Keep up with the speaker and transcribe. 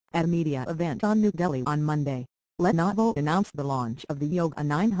At a media event on New Delhi on Monday, Lenovo announced the launch of the Yoga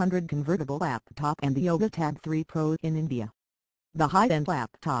 900 convertible laptop and the Yoga Tab 3 Pro in India. The high-end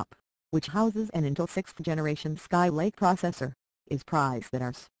laptop, which houses an Intel 6th generation Skylake processor, is priced at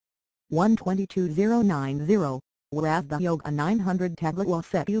Rs. 122,090, whereas the Yoga 900 tablet will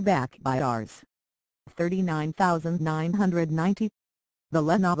set you back by Rs. 39,990. The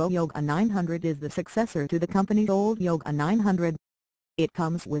Lenovo Yoga 900 is the successor to the company's old Yoga 900. It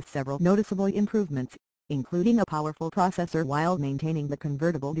comes with several noticeable improvements, including a powerful processor while maintaining the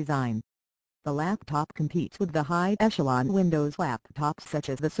convertible design. The laptop competes with the high-echelon Windows laptops such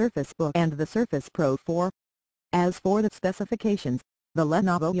as the Surface Book and the Surface Pro 4. As for the specifications, the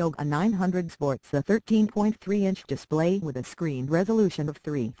Lenovo Yoga 900 sports a 13.3-inch display with a screen resolution of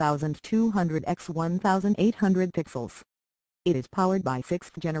 3200 x 1800 pixels. It is powered by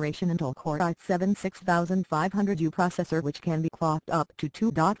 6th generation Intel Core i7 6500U processor which can be clocked up to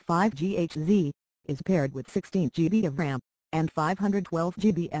 2.5 GHz, is paired with 16 GB of RAM, and 512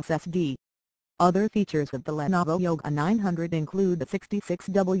 GB SSD. Other features of the Lenovo Yoga 900 include the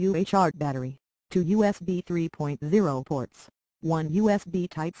 66Wh battery, 2 USB 3.0 ports, 1 USB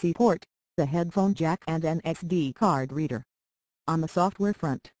Type-C port, the headphone jack and an SD card reader. On the software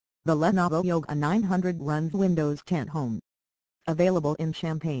front, the Lenovo Yoga 900 runs Windows 10 Home. Available in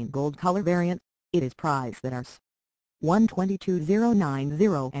champagne gold color variant, it is priced at Rs.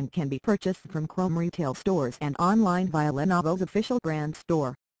 122,090 and can be purchased from Chrome retail stores and online via Lenovo's official brand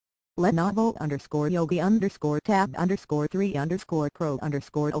store.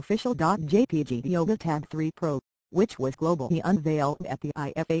 Lenovo_Yoga_Tab_3_Pro_official.jpg Yoga Tab 3 Pro, which was globally unveiled at the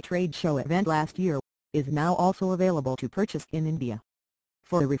IFA trade show event last year, is now also available to purchase in India.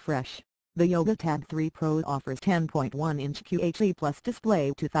 For a refresh, the Yoga Tab 3 Pro offers 10.1-inch QHD Plus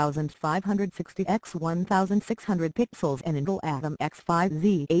display 2560 x 1600 pixels and Intel Atom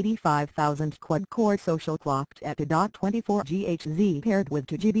X5Z 85000 quad-core social clocked at 2.24 GHz paired with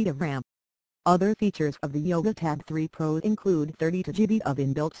 2 GB of RAM. Other features of the Yoga Tab 3 Pro include 32 GB of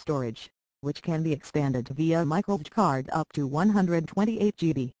inbuilt storage, which can be expanded via microSD card up to 128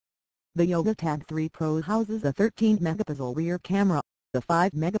 GB. The Yoga Tab 3 Pro houses a 13-megapixel rear camera, the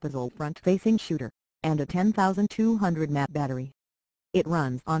 5-megapixel front-facing shooter, and a 10,200 mAh battery. It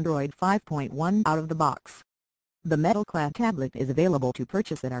runs Android 5.1 out of the box. The metal-clad tablet is available to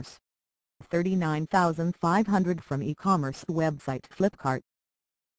purchase at Rs. 39,500 from e-commerce website Flipkart.